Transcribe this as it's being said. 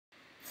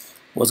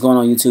What's going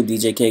on YouTube?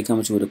 DJ K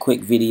coming to you with a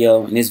quick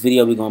video. In this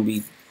video we're going to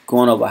be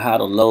going over how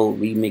to load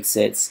remix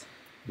sets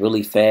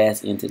really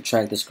fast into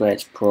Traktor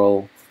Scratch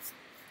Pro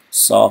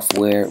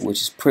software,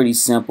 which is pretty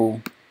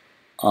simple.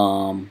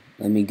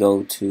 Let me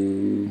go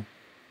to,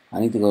 I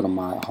need to go to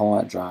my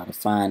hard drive to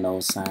find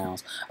those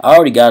sounds. I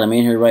already got them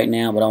in here right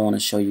now, but I want to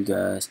show you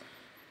guys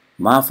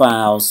my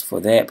files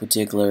for that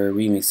particular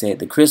remix set.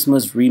 The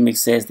Christmas remix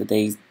sets that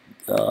they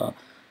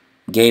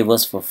gave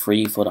us for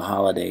free for the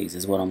holidays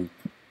is what I'm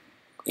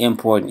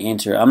import and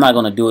enter. I'm not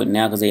going to do it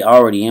now because they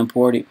already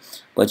imported,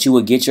 but you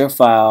would get your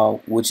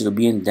file, which will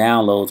be in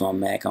downloads on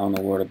Mac. I don't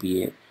know where to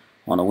be at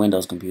on a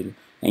Windows computer,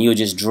 and you'll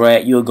just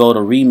drag, you'll go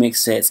to remix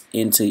sets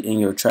in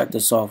your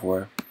Traktor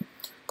software,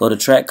 go to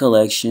track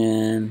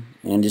collection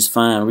and just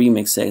find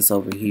remix sets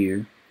over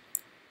here,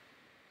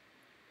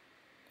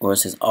 or it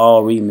says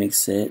all remix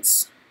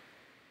sets.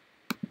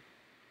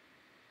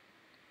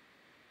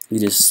 You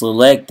just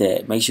select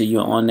that, make sure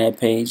you're on that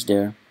page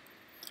there,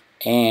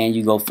 and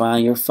you go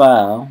find your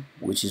file,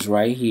 which is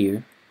right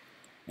here,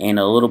 and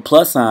a little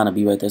plus sign will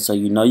be right there, so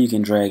you know you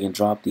can drag and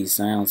drop these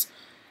sounds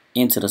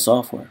into the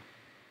software.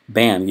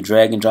 Bam, you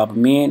drag and drop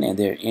them in and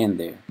they're in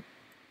there.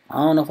 I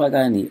don't know if I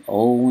got any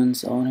old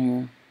ones on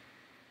here.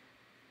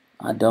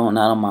 I don't,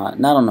 not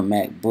on the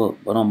MacBook,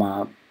 but on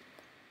my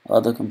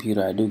other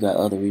computer I do got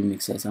other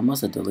remix sets. I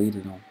must have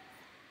deleted them.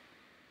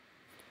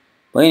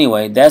 But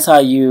anyway, that's how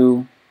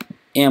you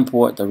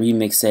import the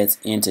remix sets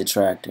into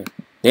Traktor.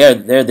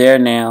 They're there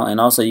now, and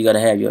also you got to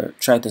have your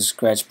Traktor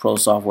Scratch Pro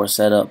software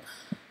set up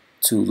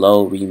to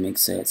load remix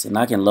sets. And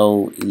I can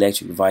load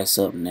Electric Device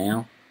up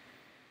now.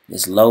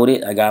 It's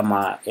loaded. I got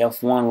my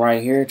F1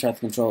 right here,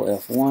 Traktor Control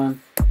F1.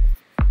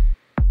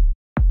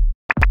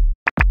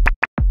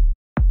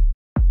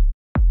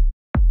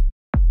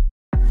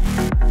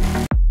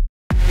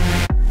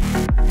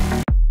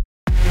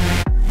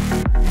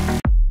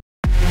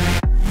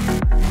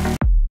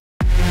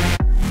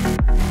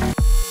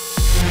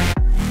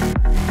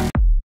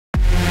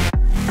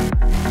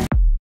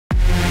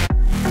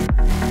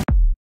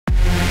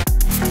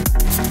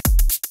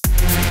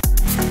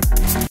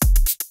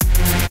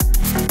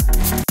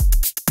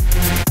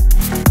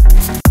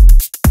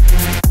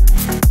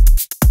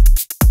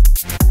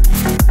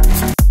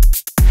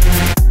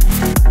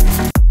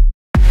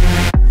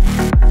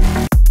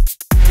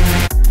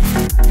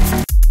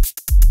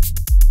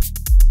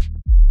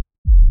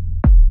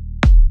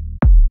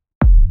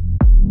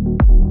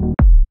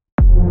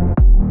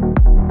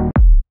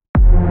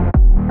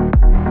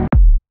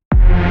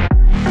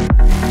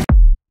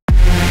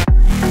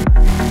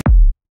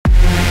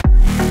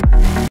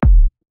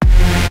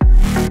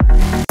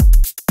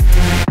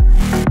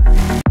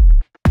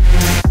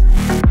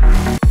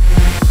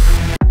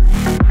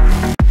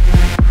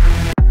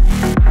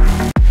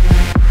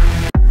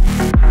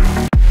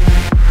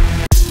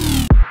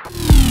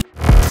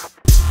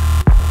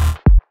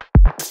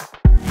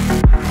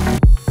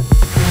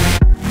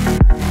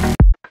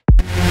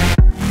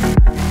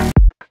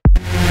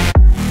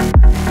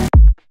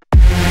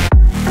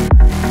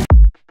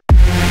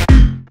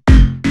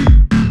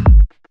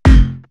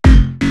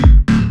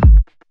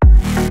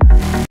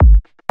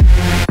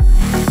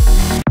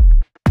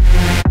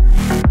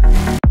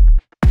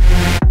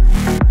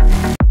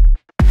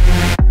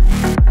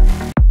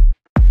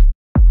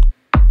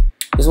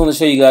 Just want to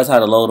show you guys how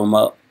to load them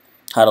up,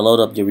 how to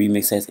load up your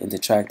remix sets into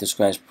Traktor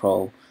Scratch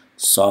Pro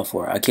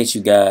software. I'll catch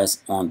you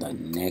guys on the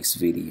next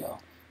video.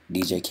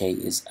 DJ K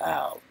is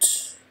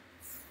out.